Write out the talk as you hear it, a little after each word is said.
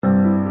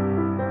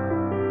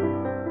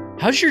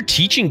How's your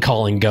teaching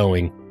calling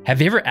going?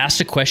 Have you ever asked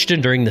a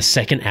question during the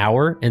second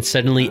hour and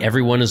suddenly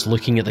everyone is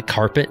looking at the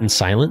carpet in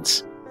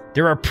silence?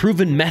 There are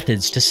proven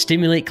methods to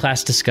stimulate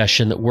class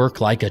discussion that work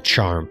like a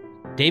charm.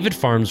 David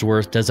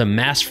Farnsworth does a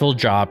masterful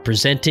job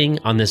presenting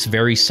on this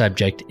very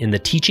subject in the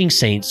Teaching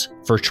Saints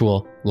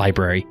virtual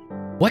library.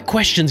 What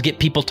questions get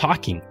people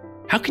talking?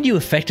 How can you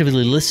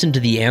effectively listen to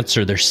the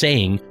answer they're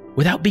saying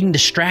without being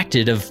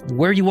distracted of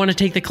where you want to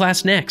take the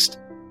class next?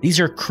 These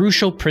are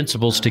crucial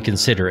principles to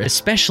consider,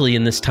 especially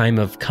in this time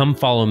of Come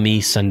Follow Me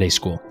Sunday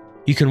School.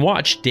 You can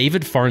watch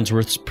David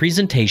Farnsworth's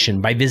presentation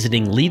by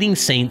visiting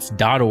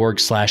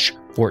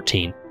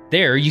leadingsaints.org/14.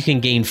 There, you can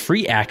gain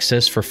free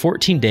access for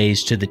 14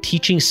 days to the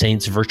Teaching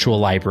Saints virtual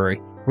library,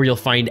 where you'll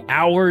find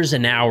hours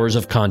and hours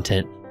of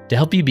content to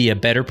help you be a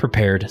better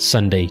prepared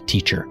Sunday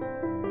teacher.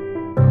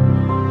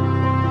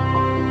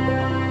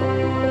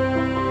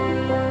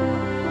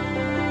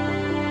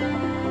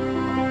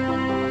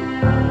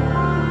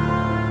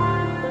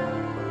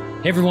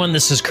 Hey everyone,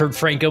 this is Kurt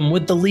Francom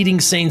with the Leading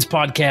Saints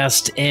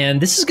podcast,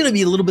 and this is going to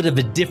be a little bit of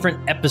a different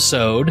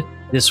episode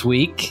this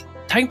week,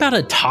 talking about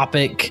a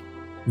topic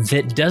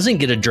that doesn't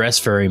get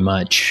addressed very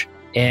much.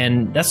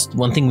 And that's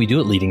one thing we do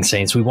at Leading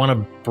Saints. We want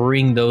to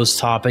bring those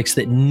topics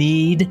that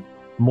need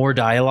more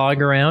dialogue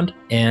around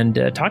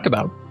and talk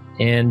about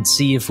and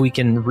see if we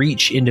can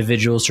reach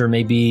individuals who are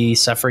maybe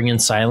suffering in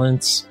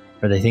silence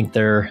or they think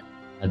they're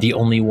the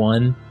only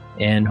one,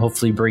 and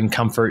hopefully bring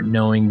comfort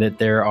knowing that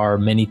there are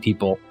many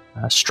people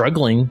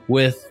struggling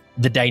with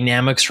the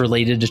dynamics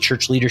related to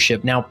church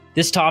leadership. Now,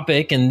 this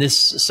topic and this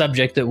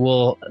subject that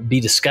we'll be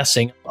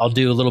discussing, I'll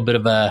do a little bit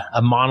of a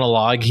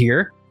monologue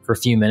here for a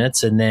few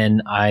minutes, and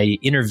then I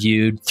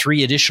interviewed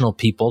 3 additional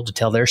people to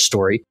tell their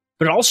story.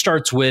 But it all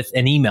starts with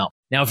an email.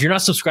 Now, if you're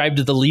not subscribed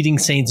to the Leading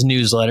Saints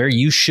newsletter,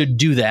 you should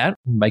do that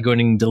by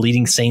going to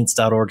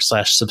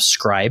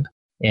leadingsaints.org/subscribe,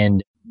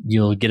 and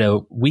you'll get a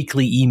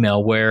weekly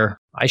email where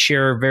I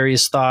share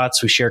various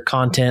thoughts. We share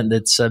content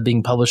that's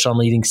being published on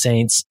Leading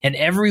Saints. And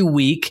every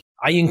week,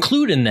 I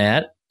include in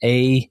that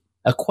a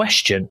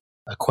question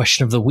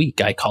of the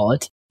week, I call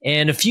it.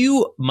 And a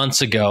few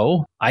months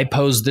ago, I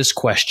posed this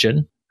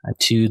question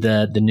to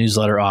the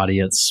newsletter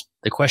audience.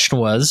 The question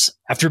was,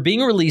 after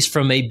being released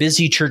from a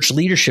busy church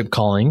leadership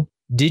calling,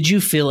 did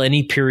you feel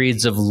any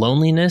periods of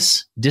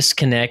loneliness,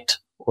 disconnect,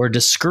 or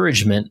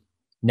discouragement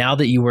now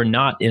that you were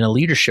not in a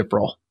leadership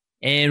role?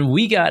 And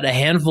we got a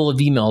handful of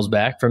emails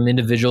back from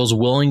individuals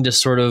willing to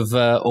sort of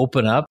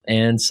open up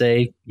and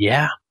say,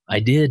 yeah, I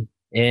did.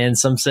 And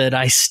some said,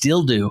 I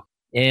still do.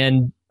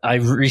 And I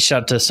reached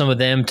out to some of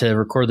them to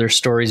record their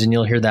stories, and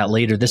you'll hear that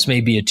later. This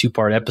may be a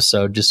 2-part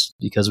episode just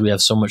because we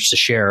have so much to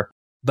share.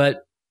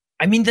 But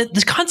I mean,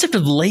 the concept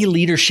of lay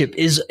leadership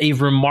is a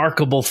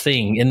remarkable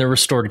thing in the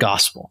restored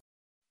gospel.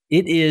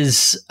 It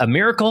is a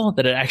miracle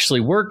that it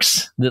actually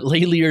works, that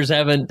lay leaders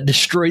haven't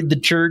destroyed the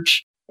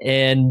church.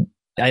 And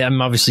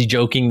I'm obviously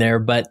joking there,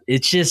 but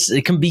it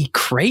can be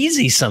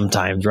crazy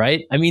sometimes,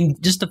 right? I mean,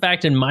 just the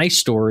fact in my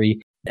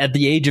story, at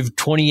the age of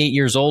 28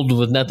 years old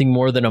with nothing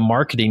more than a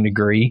marketing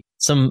degree,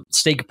 some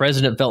stake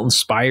president felt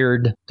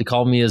inspired to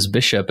call me as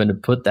bishop and to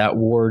put that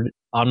ward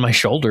on my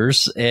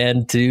shoulders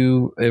and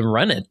to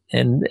run it.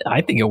 And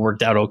I think it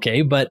worked out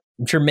okay, but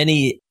I'm sure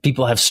many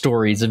people have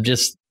stories of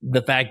just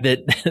the fact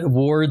that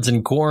wards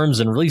and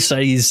quorums and relief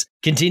studies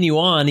continue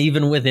on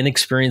even with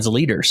inexperienced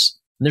leaders.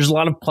 There's a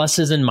lot of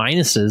pluses and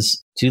minuses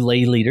to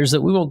lay leaders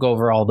that we won't go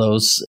over all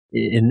those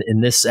in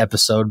this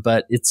episode,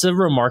 but it's a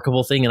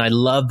remarkable thing. And I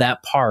love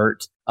that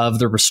part of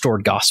the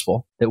restored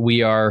gospel, that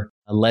we are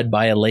led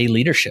by a lay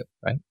leadership,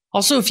 right?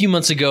 Also, a few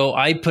months ago,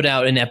 I put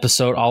out an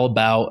episode all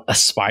about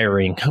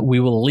aspiring. We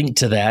will link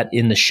to that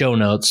in the show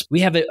notes. We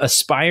have an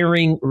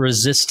aspiring,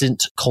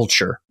 resistant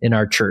culture in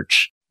our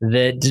church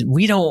that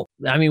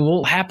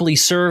we'll happily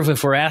serve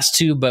if we're asked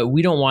to, but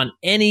we don't want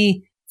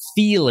any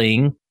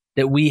feeling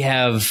that we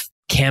have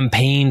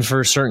campaign for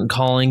a certain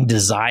calling,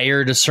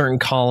 desired a certain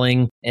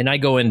calling. And I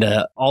go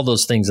into all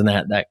those things in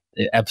that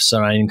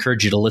episode. I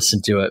encourage you to listen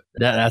to it.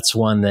 That's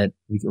one that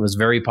was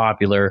very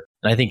popular.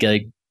 And I think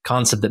a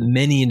concept that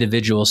many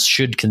individuals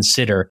should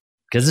consider,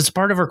 because it's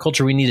part of our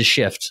culture. We need to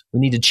shift.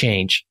 We need to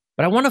change.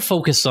 But I want to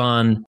focus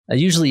on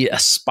usually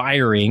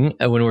aspiring.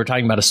 When we're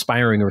talking about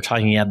aspiring, we're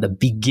talking at the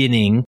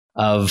beginning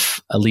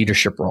of a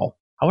leadership role.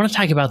 I want to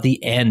talk about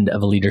the end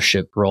of a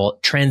leadership role,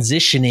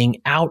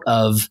 transitioning out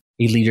of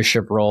a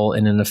leadership role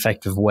in an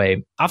effective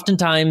way.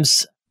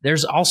 Oftentimes,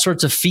 there's all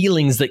sorts of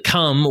feelings that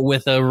come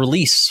with a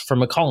release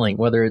from a calling,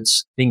 whether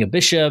it's being a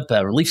bishop,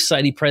 a Relief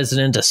Society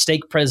president, a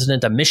stake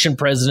president, a mission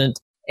president.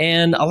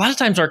 And a lot of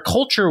times our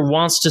culture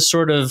wants to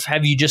sort of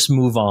have you just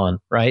move on,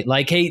 right?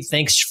 Like, hey,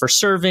 thanks for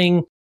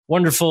serving.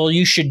 Wonderful.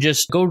 You should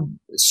just go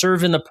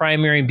serve in the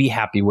primary and be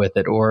happy with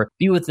it, or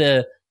be with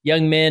the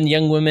young men,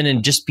 young women,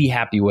 and just be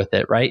happy with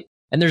it, right?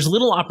 And there's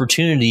little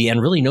opportunity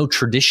and really no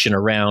tradition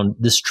around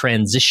this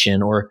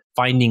transition or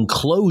finding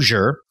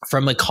closure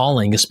from a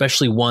calling,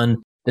 especially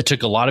one that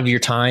took a lot of your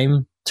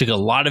time, took a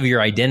lot of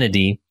your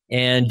identity,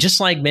 And just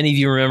like many of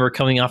you remember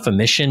coming off a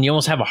mission, you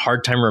almost have a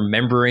hard time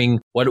remembering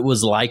what it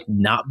was like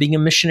not being a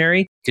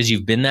missionary because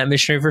you've been that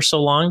missionary for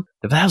so long.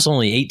 If that was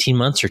only 18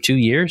 months or 2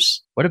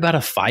 years, what about a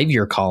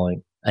 5-year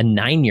calling, a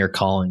 9-year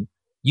calling?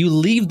 You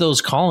leave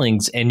those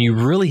callings and you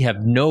really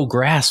have no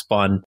grasp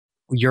on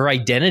your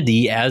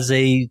identity as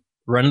a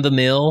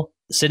run-of-the-mill,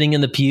 sitting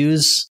in the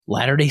pews,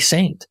 Latter-day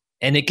Saint.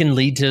 And it can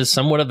lead to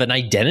somewhat of an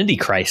identity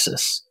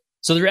crisis.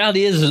 So the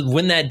reality is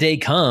when that day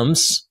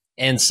comes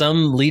and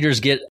some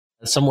leaders get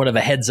somewhat of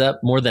a heads up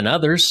more than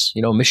others,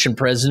 mission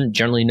president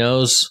generally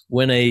knows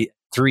when a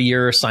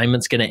 3-year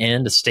assignment's going to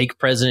end. A stake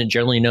president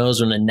generally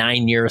knows when a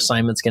 9-year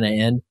assignment's going to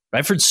end.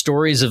 I've heard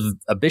stories of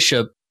a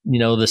bishop,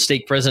 the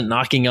stake president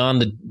knocking on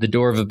the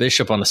door of a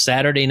bishop on a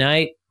Saturday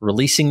night,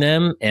 releasing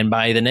them. And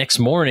by the next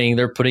morning,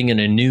 they're putting in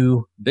a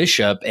new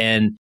bishop.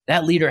 And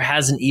that leader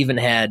hasn't even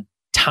had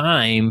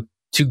time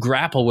to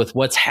grapple with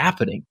what's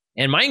happening.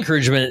 And my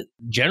encouragement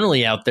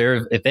generally out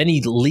there, if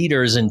any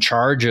leaders in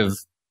charge of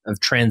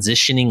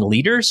transitioning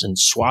leaders and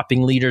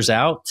swapping leaders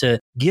out, to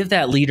give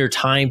that leader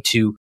time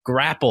to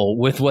grapple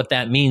with what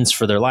that means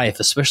for their life,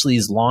 especially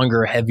these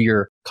longer,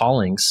 heavier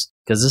callings,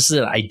 because this is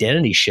an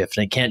identity shift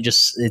and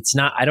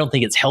I don't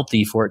think it's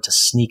healthy for it to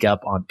sneak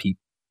up on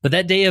people. But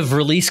that day of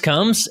release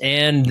comes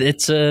and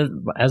it's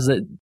as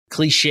the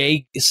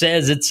cliche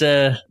says, it's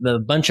a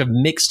bunch of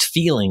mixed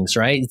feelings,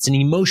 right? It's an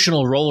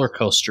emotional roller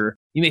coaster.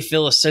 You may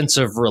feel a sense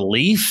of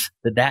relief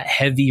that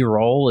heavy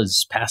role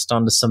is passed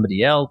on to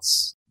somebody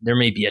else. There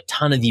may be a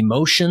ton of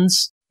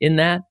emotions in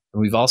that.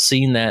 And we've all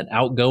seen that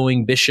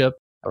outgoing bishop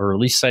or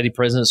Relief Society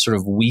president sort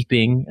of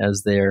weeping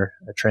as they're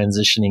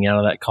transitioning out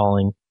of that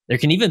calling. There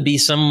can even be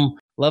some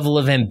level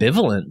of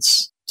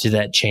ambivalence to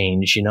that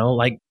change,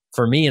 like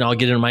for me, and I'll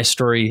get into my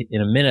story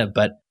in a minute,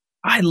 but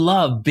I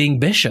love being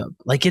bishop.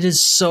 Like it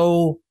is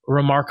so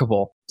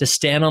remarkable to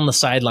stand on the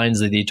sidelines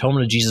of the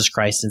atonement of Jesus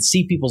Christ and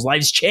see people's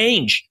lives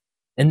change.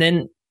 And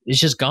then it's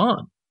just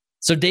gone.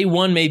 So day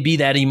 1 may be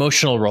that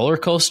emotional roller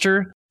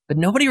coaster, but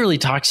nobody really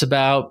talks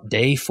about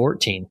day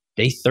 14,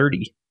 day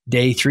 30,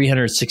 day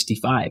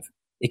 365.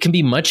 It can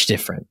be much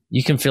different.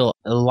 You can feel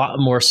a lot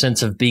more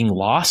sense of being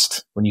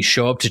lost when you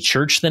show up to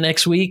church the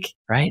next week,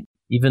 right?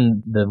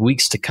 Even the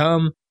weeks to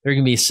come, there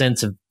can be a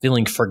sense of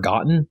feeling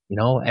forgotten.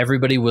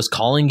 Everybody was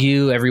calling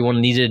you.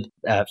 Everyone needed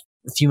a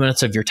few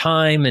minutes of your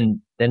time, and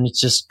then it's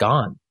just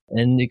gone.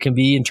 And it can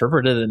be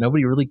interpreted that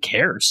nobody really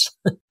cares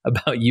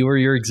about you or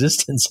your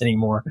existence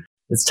anymore.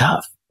 It's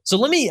tough. So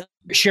let me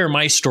share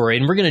my story,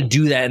 and we're going to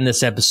do that in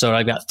this episode.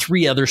 I've got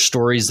 3 other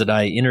stories that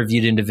I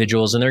interviewed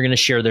individuals, and they're going to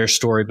share their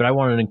story, but I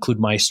wanted to include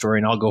my story,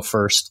 and I'll go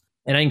first.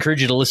 And I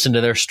encourage you to listen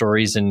to their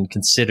stories and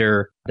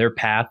consider their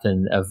path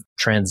and of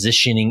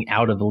transitioning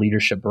out of the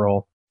leadership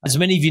role. As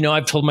many of you know,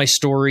 I've told my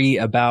story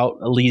about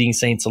leading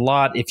saints a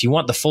lot. If you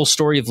want the full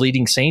story of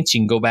leading saints,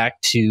 you can go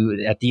back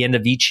to, at the end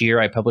of each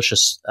year, I publish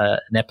an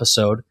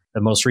episode.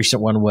 The most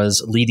recent one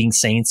was Leading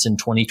Saints in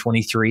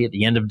 2023 at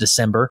the end of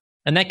December.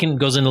 And that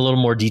goes into a little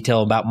more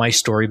detail about my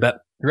story. But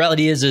the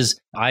reality is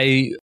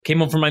I came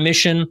home from my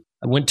mission.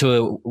 I went to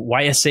a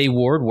YSA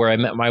ward where I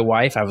met my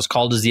wife. I was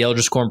called as the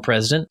Elders Quorum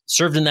president,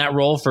 served in that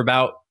role for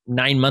about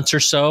 9 months or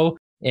so.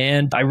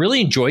 And I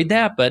really enjoyed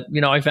that. But,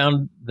 I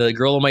found the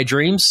girl of my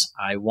dreams.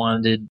 I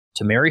wanted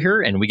to marry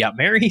her and we got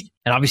married.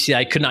 And obviously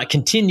I could not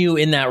continue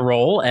in that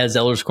role as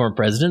Elders Quorum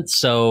president.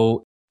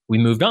 So we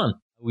moved on.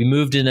 We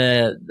moved in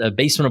a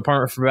basement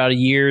apartment for about a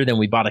year. Then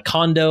we bought a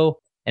condo.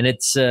 And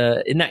it's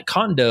in that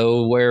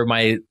condo where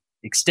my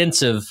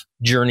extensive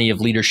journey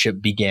of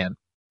leadership began.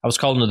 I was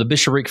called into the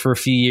bishopric for a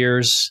few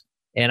years.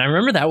 And I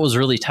remember that was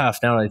really tough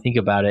now that I think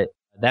about it.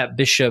 That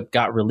bishop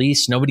got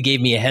released. Nobody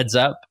gave me a heads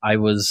up. I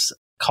was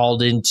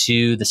called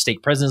into the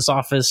stake president's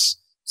office.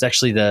 I was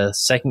actually the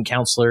second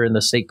counselor in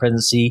the stake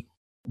presidency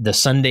the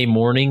Sunday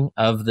morning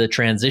of the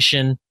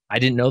transition. I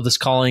didn't know this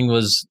calling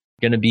was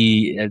going to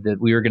be,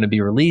 that we were going to be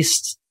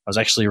released. I was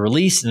actually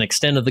released and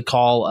extended the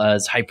call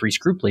as high priest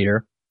group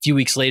leader. A few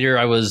weeks later,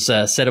 I was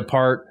set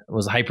apart. I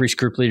was a high priest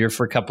group leader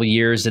for a couple of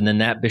years. And then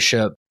that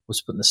bishop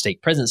was put in the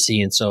stake presidency.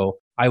 And so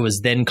I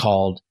was then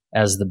called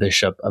as the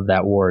bishop of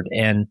that ward.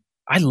 And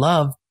I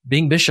love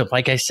being bishop.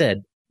 Like I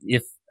said,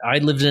 if I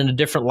lived in a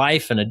different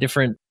life and a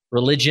different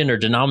religion or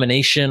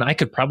denomination, I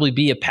could probably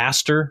be a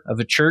pastor of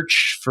a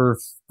church for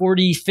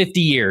 40, 50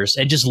 years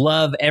and just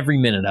love every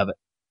minute of it.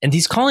 And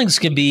these callings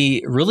can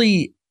be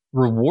really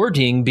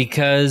rewarding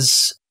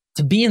because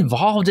to be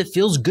involved, it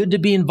feels good to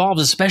be involved,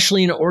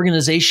 especially in an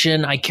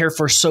organization I care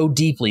for so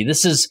deeply.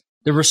 This is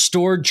the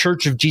restored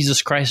Church of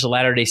Jesus Christ of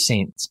Latter-day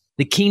Saints,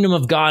 the kingdom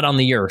of God on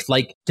the earth.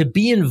 Like, to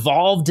be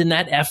involved in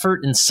that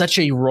effort in such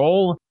a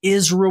role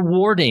is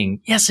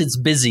rewarding. Yes, it's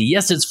busy.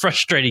 Yes, it's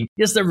frustrating.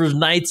 Yes, there were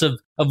nights of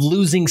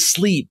losing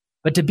sleep.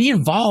 But to be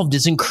involved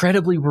is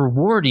incredibly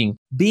rewarding.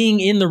 Being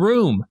in the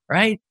room,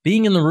 right?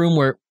 Being in the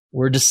room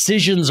where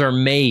decisions are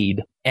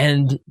made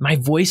and my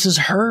voice is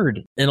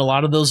heard in a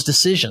lot of those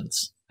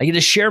decisions. I get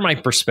to share my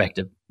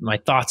perspective, my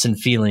thoughts and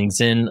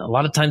feelings. And a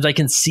lot of times I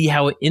can see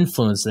how it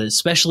influenced it,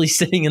 especially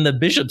sitting in the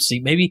bishop's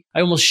seat. Maybe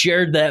I almost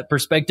shared that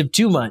perspective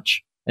too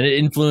much. and it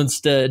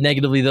influenced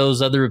negatively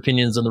those other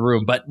opinions in the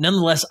room. But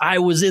nonetheless, I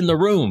was in the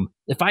room.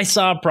 If I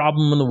saw a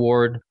problem in the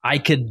ward, I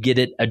could get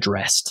it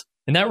addressed.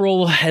 And that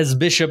role as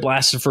bishop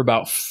lasted for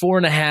about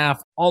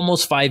 4.5,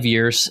 almost 5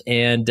 years.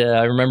 And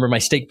I remember my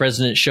stake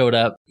president showed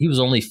up. He was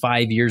only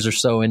 5 years or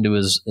so into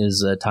his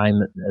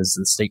time as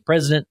the stake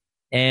president.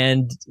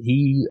 And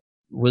he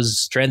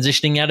was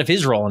transitioning out of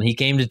his role. And he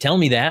came to tell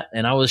me that.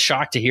 And I was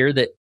shocked to hear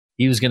that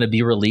he was going to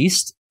be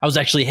released. I was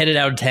actually headed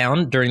out of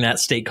town during that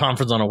state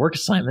conference on a work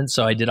assignment.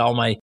 So I did all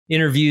my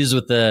interviews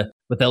with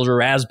Elder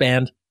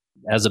Razband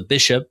as a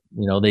bishop.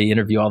 You know, they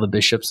interview all the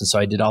bishops. And so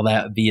I did all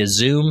that via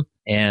Zoom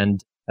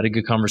and had a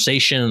good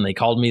conversation. And they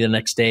called me the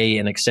next day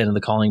and extended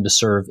the calling to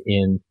serve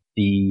in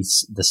the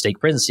stake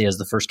presidency as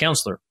the first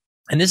counselor.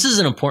 And this is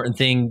an important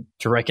thing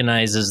to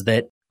recognize, is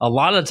that a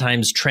lot of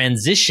times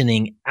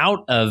transitioning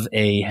out of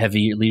a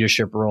heavy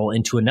leadership role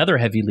into another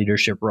heavy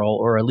leadership role,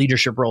 or a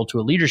leadership role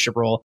to a leadership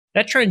role,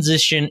 that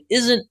transition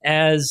isn't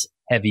as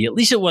heavy. At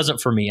least it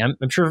wasn't for me.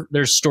 I'm sure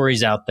there's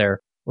stories out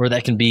there where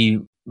that can be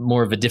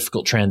more of a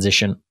difficult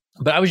transition.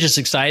 But I was just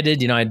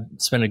excited. You know,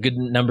 I'd spent a good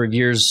number of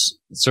years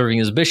serving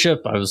as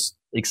bishop. I was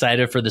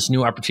excited for this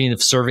new opportunity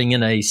of serving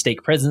in a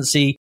stake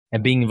presidency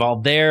and being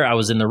involved there. I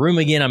was in the room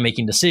again. I'm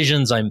making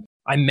decisions. I'm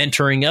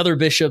mentoring other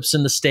bishops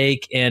in the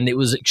stake, and it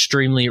was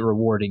extremely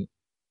rewarding.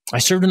 I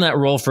served in that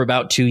role for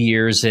about 2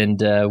 years,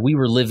 and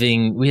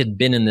we had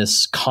been in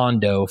this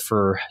condo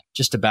for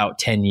just about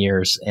 10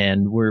 years,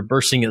 and we were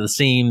bursting at the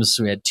seams.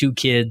 We had 2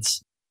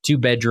 kids, 2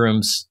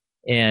 bedrooms,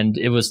 and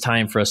it was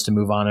time for us to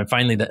move on. And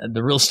finally,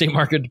 the real estate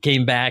market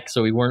came back,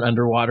 so we weren't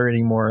underwater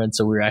anymore, and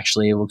so we were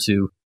actually able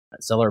to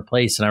sell our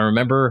place. And I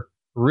remember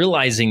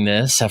realizing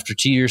this after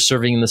 2 years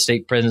serving in the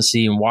stake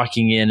presidency and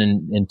walking in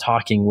and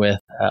talking with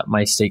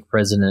my stake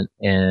president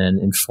and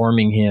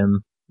informing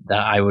him that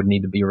I would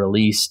need to be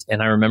released.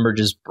 And I remember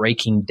just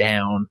breaking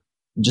down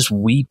and just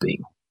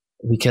weeping,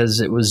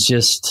 because it was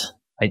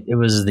it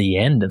was the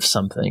end of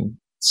something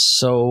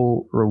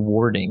so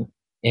rewarding.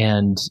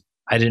 And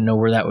I didn't know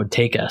where that would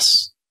take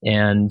us.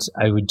 And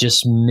I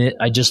just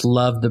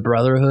loved the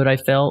brotherhood I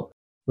felt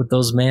with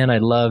those men. I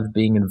loved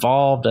being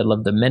involved. I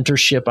loved the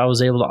mentorship I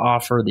was able to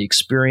offer, the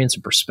experience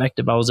and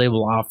perspective I was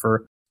able to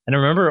offer. And I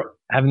remember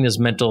having this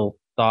mental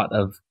thought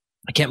of,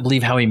 I can't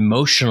believe how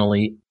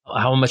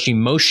much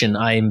emotion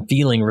I am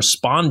feeling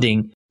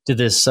responding to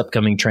this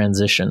upcoming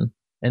transition.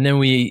 And then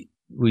we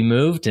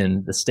moved,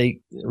 and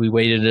we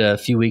waited a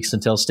few weeks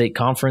until state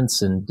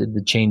conference and did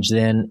the change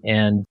then.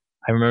 And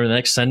I remember the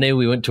next Sunday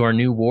we went to our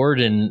new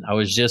ward, and I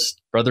was just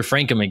Brother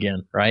Francom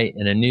again, right?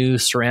 In a new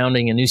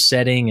surrounding, a new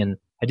setting. And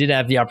I did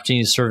have the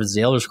opportunity to serve as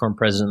the Elders Quorum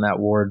president in that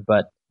ward,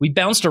 but we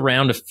bounced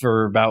around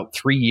for about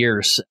 3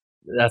 years.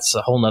 That's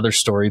a whole nother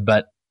story.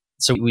 But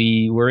so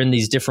we were in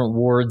these different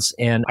wards.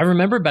 And I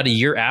remember about a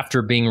year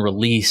after being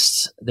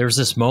released, there was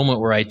this moment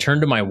where I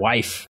turned to my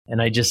wife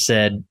and I just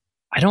said,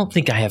 I don't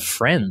think I have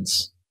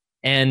friends.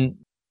 And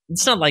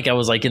it's not like I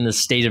was like in this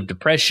state of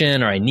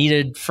depression or I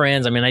needed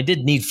friends. I mean, I did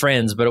need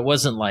friends, but it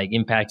wasn't like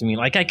impacting me.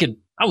 Like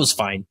I was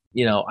fine.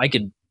 You know, I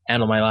could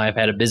handle my life,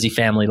 had a busy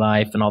family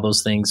life and all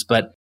those things.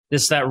 But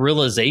that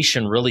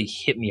realization really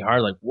hit me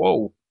hard. Like,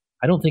 whoa,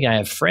 I don't think I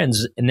have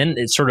friends. And then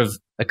it sort of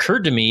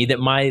occurred to me that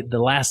the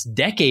last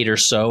decade or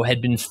so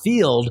had been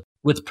filled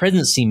with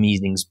presidency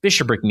meetings,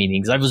 bishopric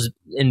meetings. I was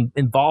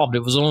involved.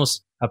 It was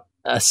almost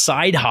a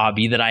side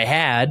hobby that I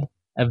had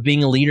of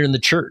being a leader in the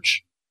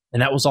church.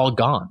 And that was all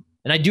gone.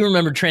 And I do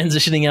remember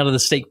transitioning out of the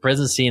stake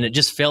presidency, and it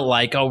just felt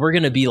like, oh, we're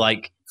going to be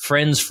like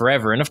friends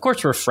forever. And of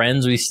course we're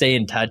friends. We stay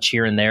in touch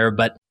here and there,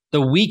 but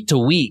the week to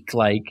week,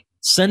 like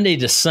Sunday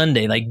to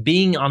Sunday, like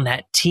being on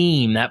that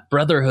team, that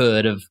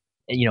brotherhood of,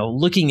 you know,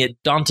 looking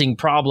at daunting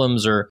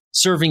problems or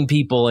serving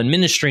people and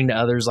ministering to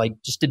others, like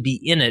just to be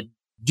in it,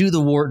 do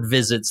the ward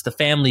visits, the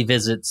family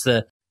visits,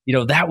 it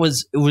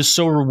was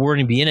so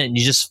rewarding to be in it. And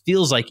it just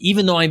feels like,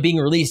 even though I'm being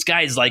released,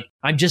 guys, like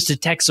I'm just a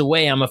text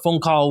away, I'm a phone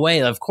call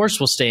away. Of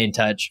course we'll stay in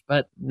touch,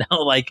 but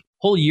now like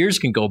whole years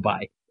can go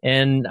by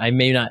and I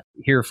may not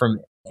hear from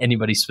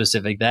anybody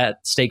specific. That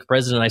stake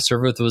president I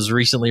served with was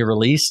recently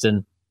released, and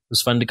it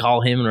was fun to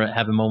call him and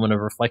have a moment of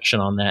reflection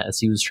on that as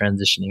he was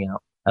transitioning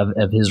out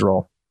of his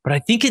role. But I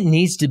think it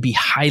needs to be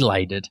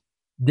highlighted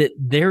that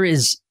there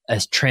is a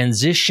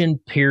transition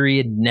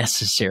period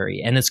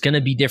necessary, and it's going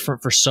to be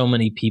different for so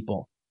many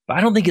people. But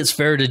I don't think it's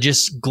fair to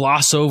just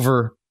gloss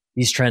over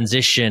these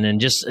transition and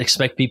just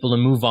expect people to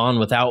move on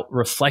without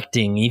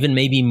reflecting, even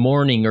maybe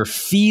mourning or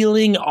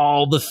feeling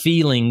all the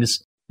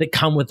feelings that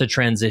come with the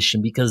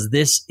transition, because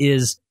this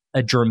is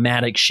a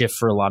dramatic shift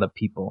for a lot of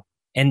people.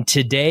 And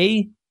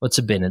today, what's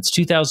it been? It's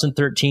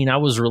 2013. I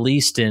was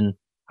released in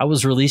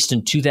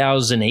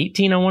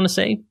 2018, I want to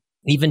say.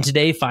 Even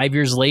today, 5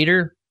 years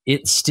later,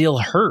 it still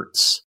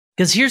hurts.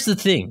 Because here's the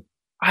thing.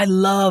 I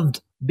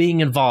loved being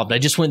involved. I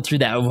just went through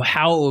that,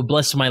 how it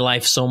blessed my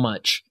life so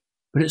much.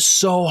 But it's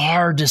so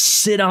hard to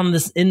sit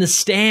in the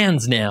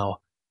stands now.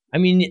 I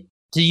mean,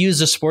 to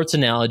use a sports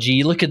analogy,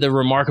 you look at the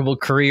remarkable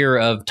career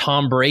of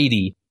Tom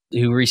Brady.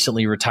 who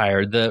recently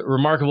retired, the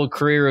remarkable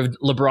career of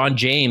LeBron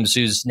James,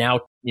 who's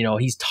now,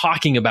 he's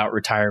talking about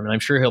retirement. I'm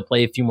sure he'll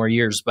play a few more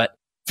years, but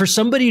for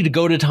somebody to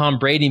go to Tom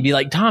Brady and be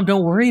like, Tom,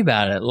 don't worry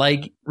about it.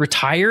 Like,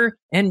 retire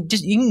and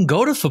just, you can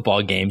go to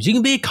football games. You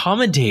can be a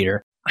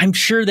commentator. I'm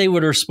sure they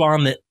would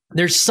respond that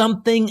there's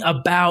something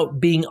about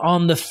being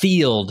on the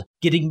field,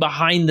 getting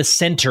behind the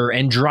center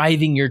and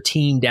driving your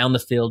team down the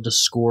field to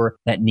score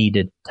that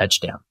needed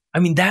touchdown. I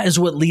mean, that is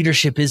what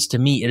leadership is to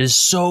me. It is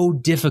so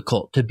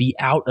difficult to be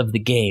out of the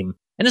game.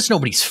 And it's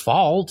nobody's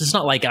fault. It's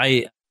not like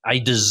I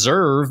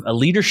deserve a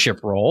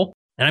leadership role.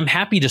 And I'm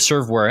happy to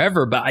serve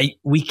wherever, but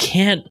we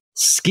can't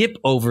skip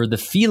over the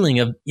feeling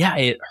of,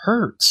 it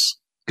hurts.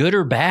 Good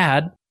or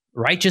bad,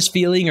 righteous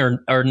feeling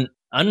or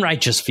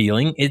unrighteous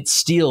feeling, it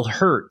still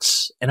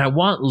hurts. And I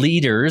want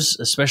leaders,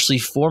 especially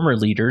former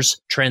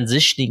leaders,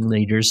 transitioning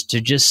leaders,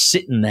 to just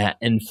sit in that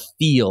and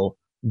feel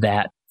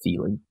that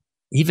feeling.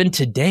 Even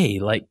today,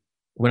 like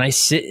when I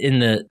sit in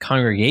the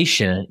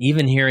congregation,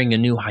 even hearing a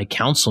new high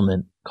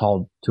councilman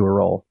called to a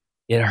role,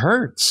 it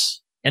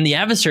hurts. And the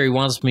adversary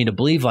wants me to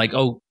believe like,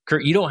 oh,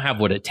 Kurt, you don't have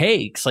what it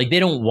takes. Like, they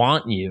don't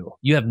want you.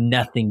 You have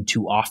nothing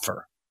to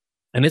offer.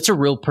 And it's a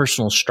real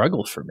personal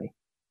struggle for me.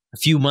 A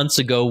few months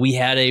ago, we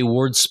had a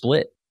ward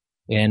split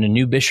and a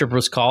new bishop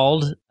was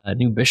called, a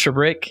new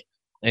bishopric.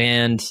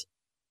 And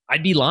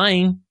I'd be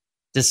lying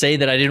to say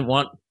that I didn't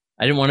want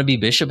to be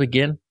bishop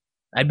again.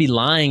 I'd be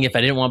lying if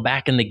I didn't want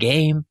back in the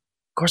game.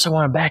 Of course, I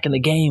want him back in the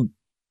game.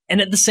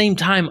 And at the same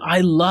time,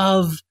 I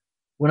love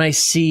when I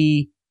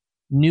see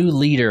new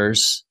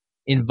leaders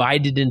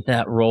invited into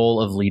that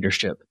role of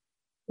leadership,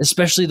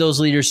 especially those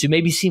leaders who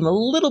maybe seem a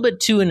little bit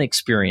too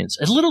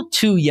inexperienced, a little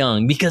too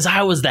young, because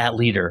I was that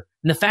leader.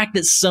 And the fact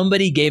that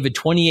somebody gave a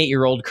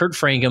 28-year-old Kurt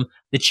Francom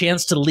the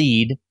chance to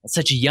lead at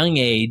such a young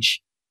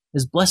age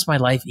has blessed my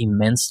life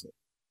immensely.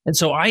 And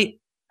so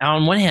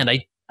on one hand,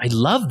 I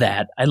love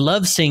that. I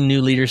love seeing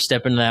new leaders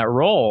step into that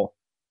role.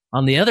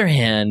 On the other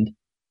hand,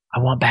 I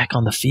want back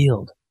on the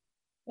field.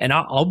 And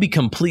I'll be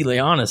completely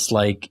honest,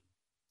 like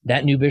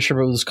that new bishop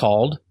was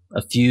called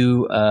a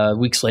few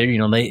weeks later.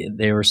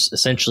 They were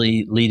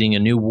essentially leading a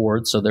new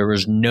ward. So there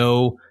was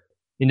no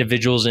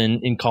individuals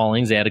in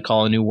callings. They had to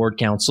call a new ward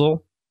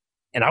council.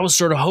 And I was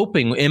sort of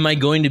hoping, am I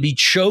going to be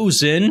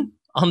chosen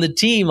on the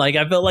team? Like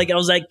I felt like I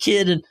was that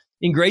kid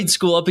in grade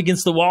school up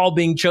against the wall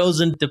being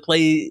chosen to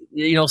play,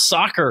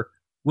 soccer.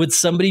 Would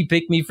somebody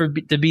pick me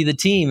to be the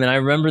team? And I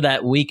remember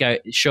that week I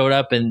showed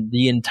up and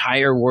the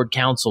entire ward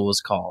council was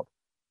called.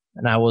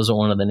 And I wasn't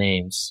one of the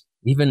names,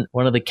 even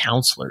one of the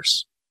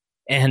counselors.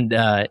 And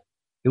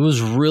it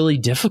was really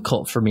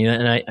difficult for me.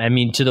 And I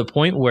mean, to the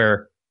point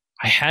where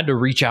I had to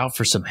reach out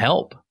for some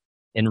help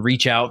and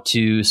reach out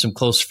to some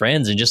close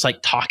friends and just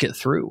like talk it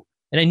through.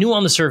 And I knew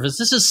on the surface,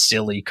 this is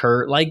silly,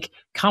 Kurt. Like,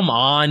 come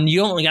on, you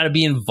don't got to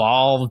be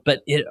involved,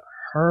 but it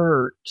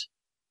hurt.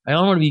 I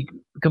don't want to be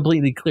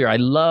completely clear. I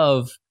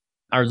love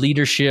our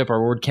leadership,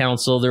 our ward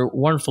council. They're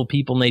wonderful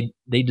people and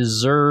they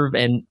deserve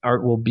and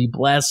will be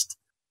blessed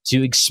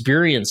to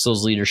experience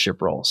those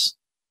leadership roles.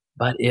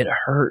 But it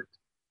hurt.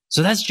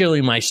 So that's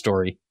generally my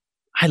story.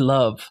 I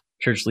love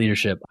church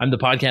leadership. I'm the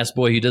podcast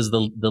boy who does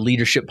the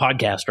leadership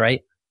podcast,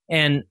 right?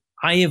 And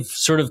I have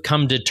sort of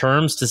come to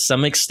terms to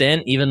some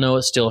extent, even though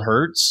it still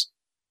hurts.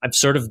 I've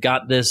sort of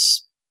got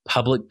this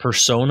public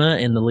persona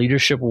in the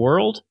leadership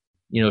world,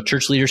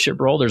 church leadership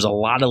role. There's a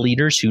lot of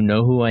leaders who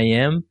know who I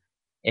am.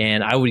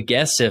 And I would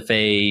guess if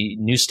a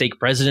new stake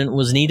president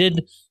was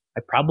needed,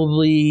 I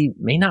probably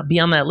may not be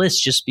on that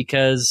list just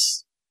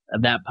because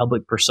of that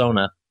public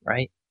persona,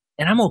 right?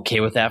 And I'm okay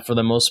with that for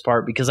the most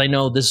part because I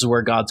know this is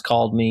where God's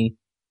called me,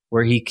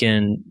 where he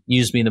can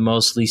use me the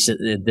most, at least at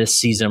this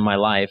season of my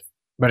life.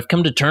 But I've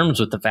come to terms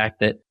with the fact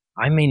that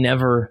I may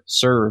never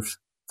serve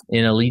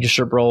in a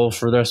leadership role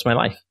for the rest of my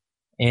life.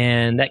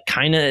 And that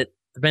kind of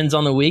depends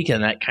on the week.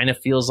 And that kind of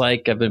feels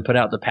like I've been put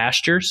out to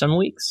pasture some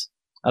weeks.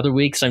 Other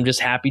weeks, I'm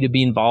just happy to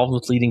be involved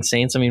with leading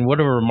saints. I mean,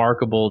 what a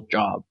remarkable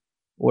job.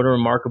 What a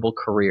remarkable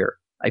career.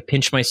 I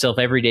pinch myself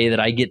every day that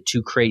I get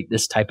to create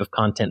this type of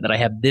content, that I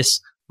have this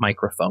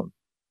microphone.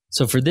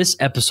 So for this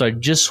episode, I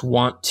just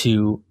want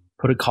to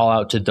put a call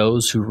out to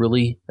those who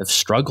really have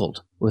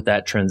struggled with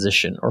that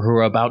transition or who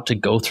are about to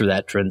go through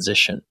that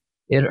transition.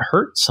 It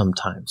hurts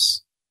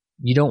sometimes.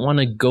 You don't want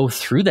to go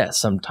through that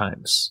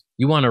sometimes.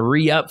 You want to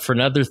re-up for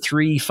another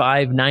 3,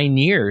 5, 9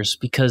 years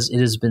because it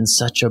has been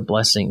such a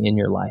blessing in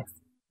your life.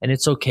 And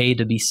it's okay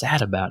to be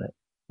sad about it.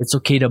 It's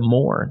okay to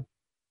mourn.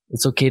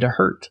 It's okay to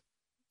hurt.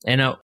 And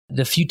now,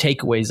 the few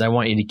takeaways I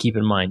want you to keep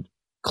in mind.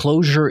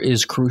 Closure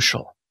is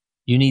crucial.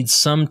 You need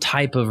some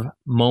type of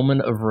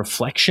moment of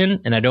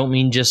reflection. And I don't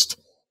mean just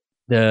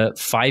the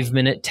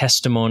 5-minute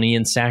testimony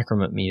and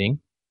sacrament meeting.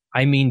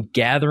 I mean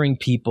gathering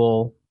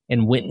people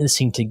and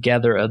witnessing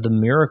together of the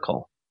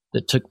miracle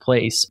that took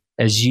place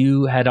as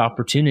you had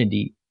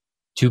opportunity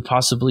to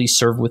possibly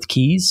serve with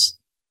keys,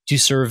 to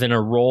serve in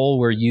a role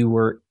where you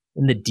were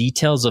in the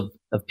details of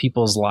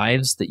people's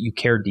lives that you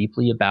care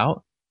deeply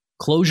about.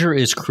 Closure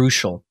is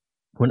crucial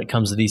when it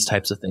comes to these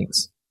types of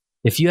things.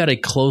 If you had a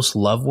close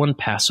loved one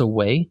pass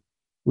away,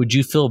 would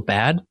you feel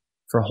bad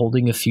for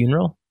holding a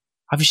funeral?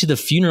 Obviously, the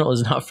funeral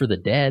is not for the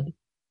dead.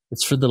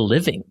 It's for the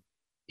living.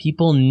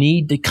 People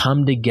need to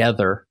come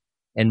together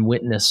and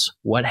witness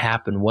what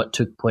happened, what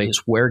took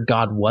place, where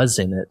God was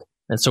in it.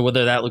 And so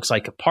whether that looks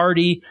like a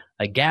party,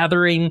 a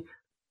gathering,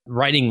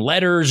 writing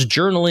letters,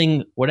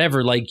 journaling,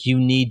 whatever, like you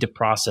need to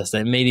process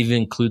that. It may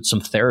even include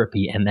some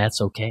therapy, and that's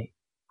okay.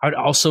 I would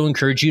also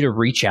encourage you to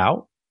reach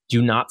out.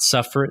 Do not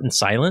suffer in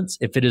silence.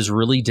 If it is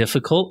really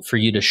difficult for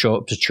you to show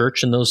up to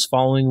church in those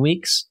following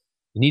weeks,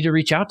 you need to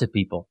reach out to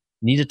people.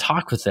 You need to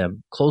talk with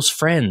them, close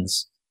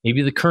friends,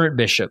 maybe the current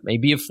bishop,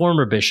 maybe a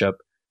former bishop,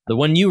 the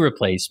one you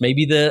replaced,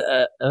 maybe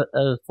the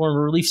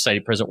former Relief Society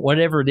president,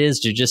 whatever it is,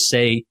 to just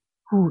say,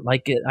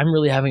 I'm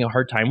really having a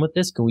hard time with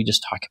this. Can we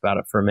just talk about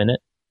it for a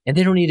minute? And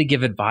they don't need to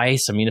give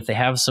advice. I mean, if they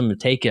have some, to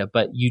take it,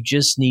 but you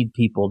just need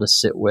people to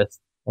sit with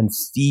and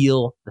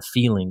feel the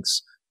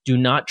feelings. Do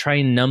not try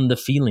and numb the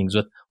feelings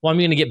with, well, I'm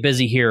going to get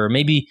busy here, or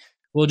maybe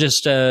we'll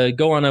just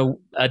go on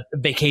a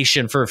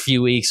vacation for a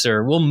few weeks,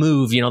 or we'll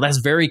move. That's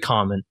very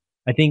common.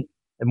 I think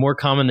more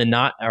common than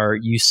not, or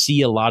you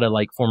see a lot of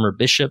like former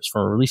bishops,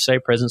 former Relief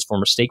Society presidents,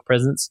 former stake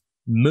presidents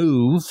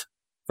move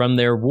from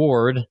their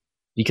ward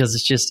because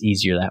it's just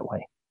easier that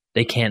way.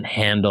 They can't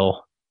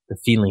handle the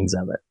feelings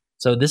of it.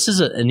 So this is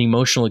an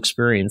emotional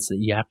experience that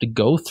you have to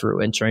go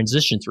through and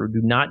transition through.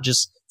 Do not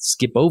just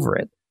skip over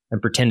it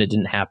and pretend it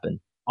didn't happen.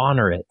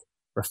 Honor it,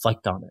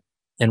 reflect on it,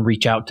 and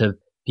reach out to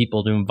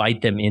people to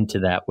invite them into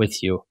that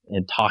with you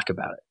and talk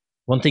about it.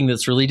 One thing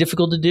that's really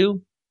difficult to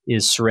do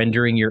is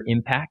surrendering your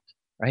impact,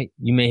 right?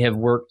 You may have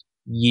worked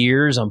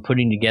years on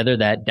putting together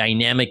that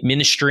dynamic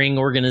ministering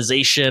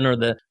organization or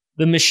the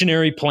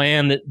missionary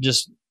plan that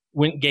just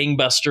went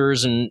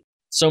gangbusters, and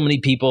so many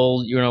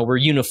people, were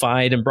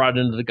unified and brought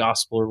into the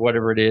gospel or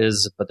whatever it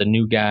is, but the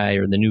new guy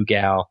or the new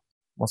gal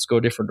wants to go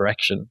a different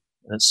direction.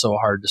 And it's so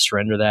hard to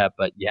surrender that,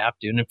 but you have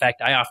to. And in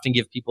fact, I often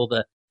give people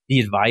the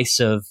advice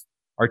of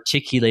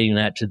articulating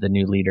that to the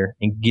new leader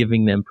and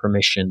giving them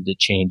permission to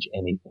change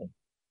anything.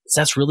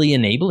 So that's really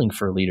enabling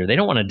for a leader. They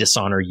don't want to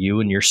dishonor you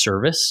and your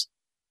service.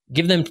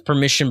 Give them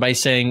permission by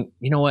saying,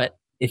 you know what,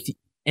 if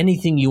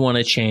anything you want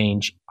to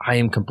change, I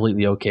am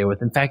completely okay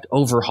with. In fact,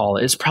 overhaul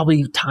it. It's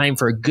probably time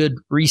for a good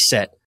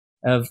reset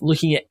of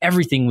looking at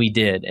everything we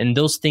did. And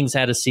those things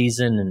had a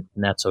season, and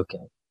that's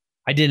okay.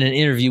 I did an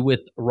interview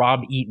with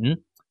Rob Eaton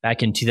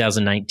back in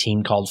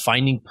 2019 called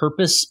Finding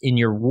Purpose in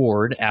Your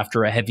Ward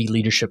After a Heavy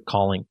Leadership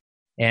Calling.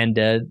 And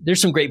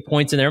there's some great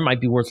points in there. It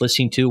might be worth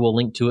listening to. We'll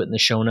link to it in the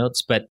show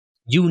notes. But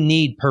you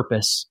need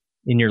purpose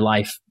in your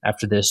life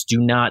after this. Do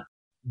not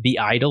be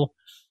idle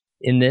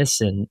in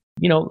this. And,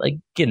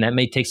 again, that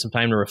may take some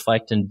time to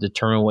reflect and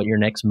determine what your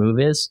next move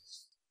is.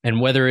 And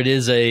whether it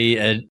is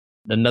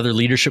another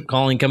leadership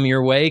calling coming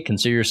your way,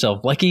 consider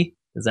yourself lucky,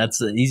 because that's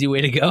the easy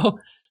way to go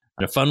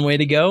and a fun way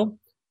to go.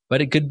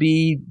 But it could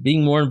be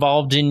being more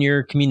involved in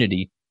your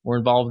community, more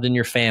involved in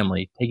your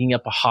family, taking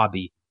up a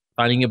hobby,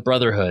 finding a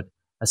brotherhood,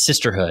 a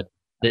sisterhood,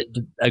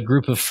 a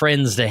group of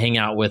friends to hang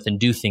out with and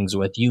do things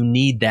with. You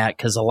need that,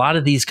 because a lot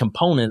of these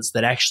components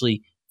that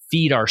actually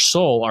feed our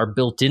soul are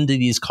built into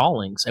these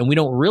callings, and we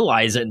don't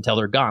realize it until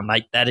they're gone.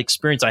 Like that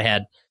experience I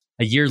had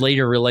a year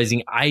later,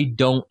 realizing I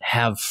don't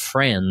have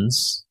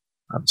friends.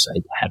 Obviously,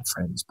 I had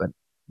friends, but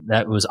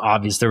that was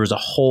obvious. There was a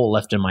hole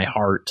left in my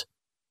heart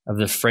of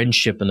the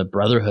friendship and the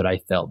brotherhood I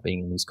felt being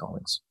in these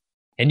callings.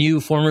 And you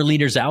former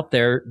leaders out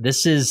there,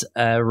 this is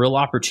a real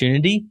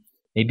opportunity.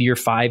 Maybe you're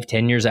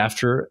 5-10 years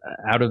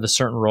out of a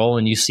certain role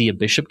and you see a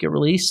bishop get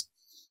released.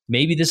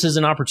 Maybe this is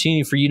an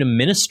opportunity for you to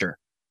minister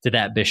to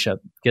that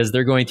bishop, because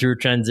they're going through a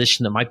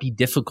transition that might be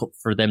difficult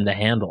for them to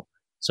handle.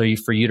 So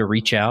for you to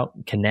reach out,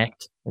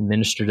 connect, and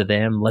minister to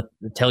them,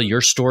 tell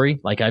your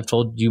story, like I've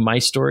told you my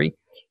story.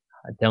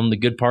 Tell them the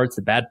good parts,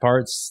 the bad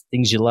parts,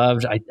 things you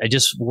loved. I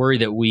just worry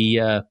that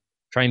we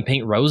try and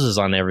paint roses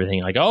on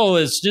everything. Like, oh,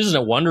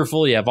 isn't it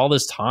wonderful? You have all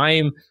this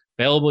time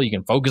available. You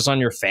can focus on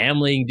your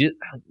family.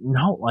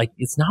 No,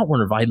 it's not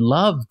wonderful. I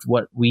loved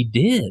what we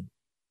did.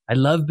 I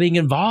loved being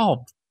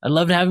involved. I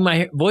loved having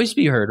my voice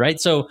be heard, right?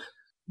 So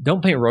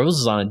don't paint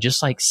roses on it.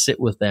 Just sit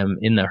with them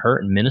in the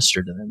hurt and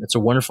minister to them. It's a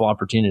wonderful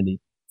opportunity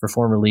for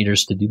former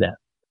leaders to do that.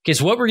 Okay,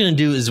 so what we're going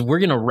to do is we're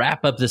going to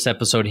wrap up this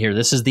episode here.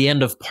 This is the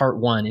end of part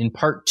 1. In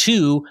part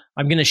 2,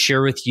 I'm going to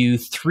share with you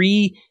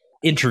 3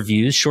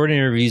 interviews, short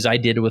interviews I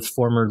did with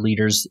former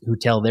leaders who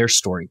tell their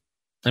story.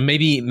 And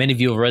maybe many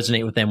of you will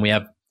resonate with them. We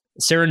have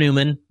Sarah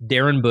Newman,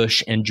 Darren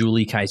Bush, and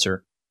Julie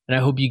Kaiser. And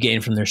I hope you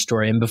gain from their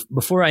story. And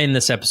before I end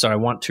this episode, I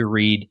want to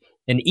read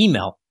an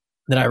email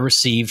that I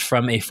received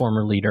from a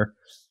former leader.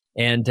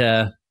 And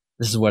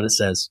this is what it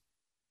says.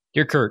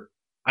 Dear Kurt,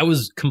 I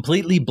was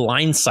completely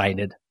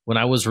blindsided when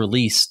I was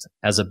released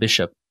as a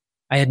bishop.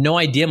 I had no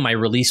idea my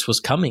release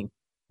was coming,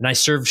 and I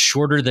served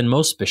shorter than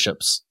most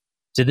bishops.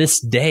 To this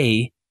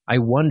day, I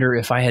wonder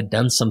if I had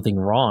done something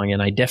wrong,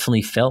 and I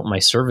definitely felt my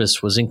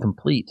service was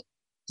incomplete,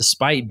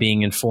 despite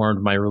being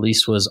informed my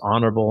release was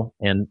honorable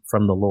and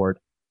from the Lord.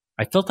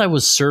 I felt I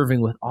was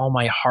serving with all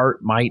my heart,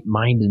 might,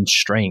 mind, and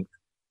strength,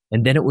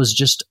 and then it was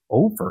just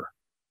over.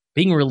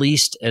 Being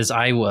released as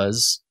I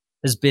was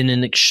has been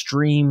an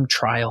extreme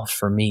trial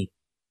for me.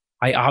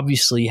 I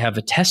obviously have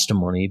a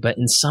testimony, but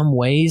in some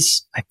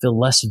ways, I feel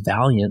less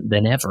valiant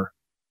than ever,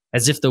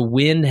 as if the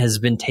wind has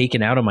been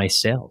taken out of my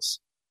sails.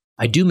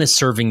 I do miss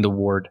serving the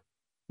ward.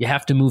 You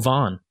have to move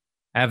on.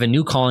 I have a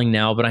new calling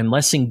now, but I'm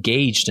less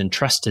engaged and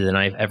trusted than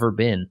I've ever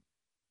been.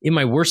 In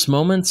my worst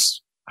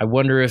moments, I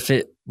wonder if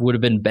it would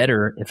have been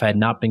better if I had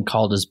not been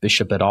called as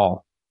bishop at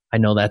all. I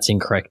know that's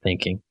incorrect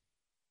thinking.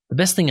 The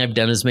best thing I've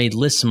done is made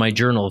lists in my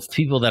journal of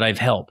people that I've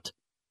helped.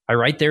 I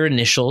write their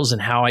initials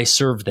and how I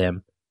served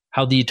them,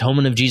 how the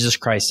atonement of Jesus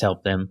Christ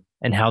helped them,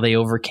 and how they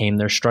overcame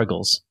their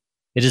struggles.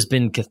 It has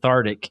been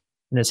cathartic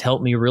and has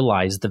helped me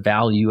realize the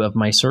value of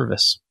my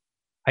service.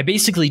 I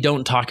basically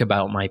don't talk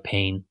about my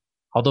pain,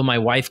 although my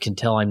wife can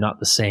tell I'm not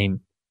the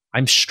same.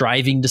 I'm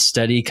striving to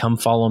study Come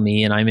Follow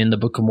Me, and I'm in the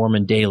Book of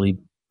Mormon daily,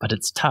 but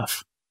it's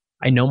tough.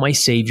 I know my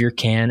Savior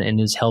can and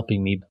is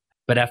helping me,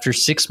 but after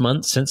 6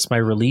 months since my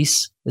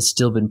release, it's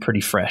still been pretty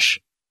fresh.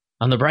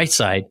 On the bright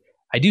side,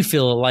 I do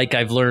feel like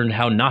I've learned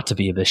how not to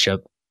be a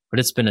bishop, but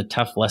it's been a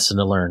tough lesson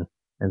to learn,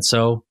 and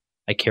so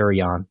I carry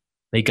on.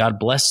 May God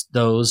bless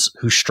those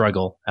who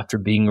struggle after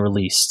being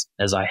released,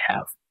 as I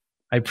have.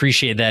 I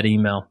appreciate that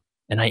email,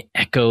 and I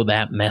echo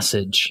that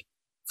message.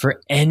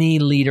 For any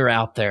leader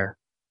out there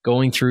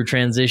going through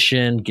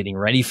transition, getting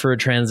ready for a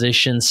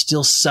transition,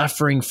 still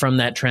suffering from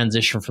that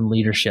transition from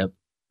leadership,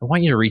 I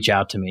want you to reach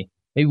out to me.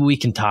 Maybe we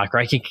can talk, or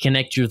I can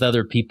connect you with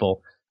other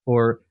people,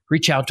 or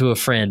reach out to a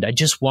friend. I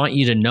just want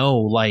you to know,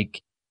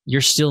 like,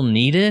 you're still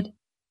needed.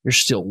 You're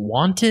still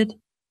wanted.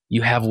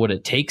 You have what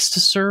it takes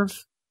to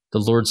serve. The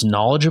Lord's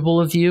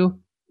knowledgeable of you.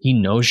 He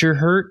knows you're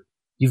hurt.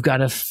 You've got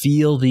to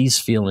feel these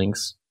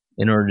feelings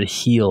in order to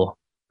heal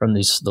from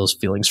those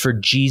feelings, for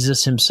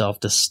Jesus himself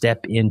to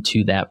step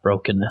into that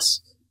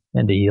brokenness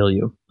and to heal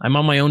you. I'm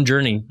on my own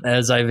journey,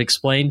 as I've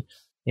explained,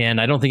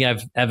 and I don't think I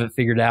have it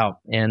figured out.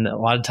 And a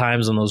lot of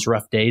times on those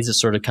rough days, it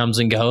sort of comes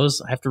and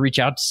goes. I have to reach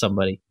out to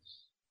somebody.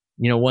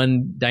 You know,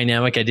 one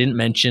dynamic I didn't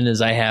mention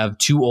is I have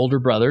 2 older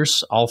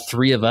brothers. All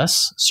 3 of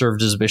us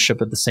served as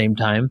bishop at the same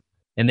time,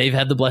 and they've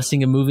had the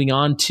blessing of moving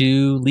on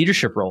to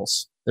leadership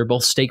roles. They're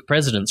both stake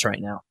presidents right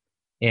now.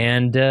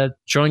 And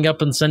showing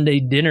up on Sunday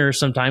dinner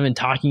sometime and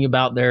talking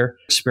about their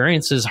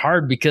experience is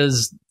hard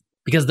because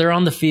they're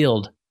on the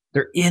field.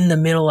 They're in the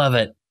middle of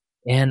it.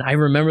 And I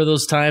remember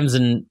those times,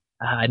 and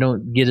I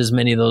don't get as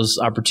many of those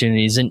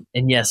opportunities. And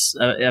yes,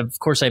 of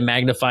course, I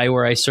magnify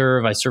where I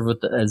serve. I serve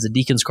as a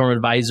deacon's quorum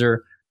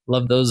advisor.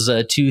 Love those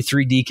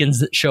 2-3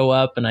 deacons that show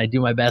up, and I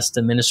do my best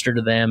to minister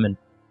to them and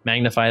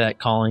magnify that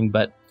calling.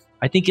 But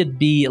I think it'd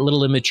be a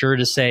little immature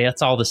to say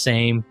that's all the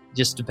same.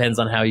 Just depends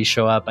on how you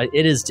show up.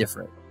 It is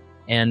different,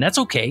 and that's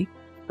okay.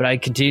 But I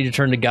continue to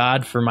turn to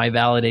God for my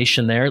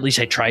validation there. At least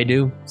I try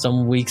to.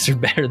 Some weeks are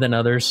better than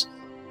others.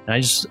 And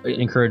I just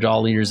encourage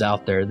all leaders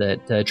out there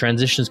that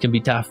transitions can be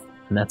tough,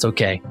 and that's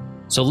okay.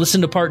 So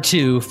listen to part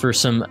 2 for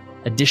some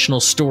additional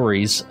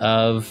stories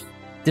of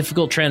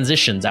difficult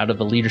transitions out of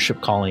a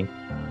leadership calling,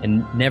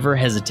 and never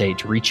hesitate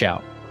to reach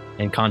out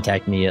and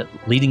contact me at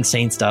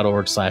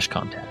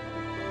leadingsaints.org/contact.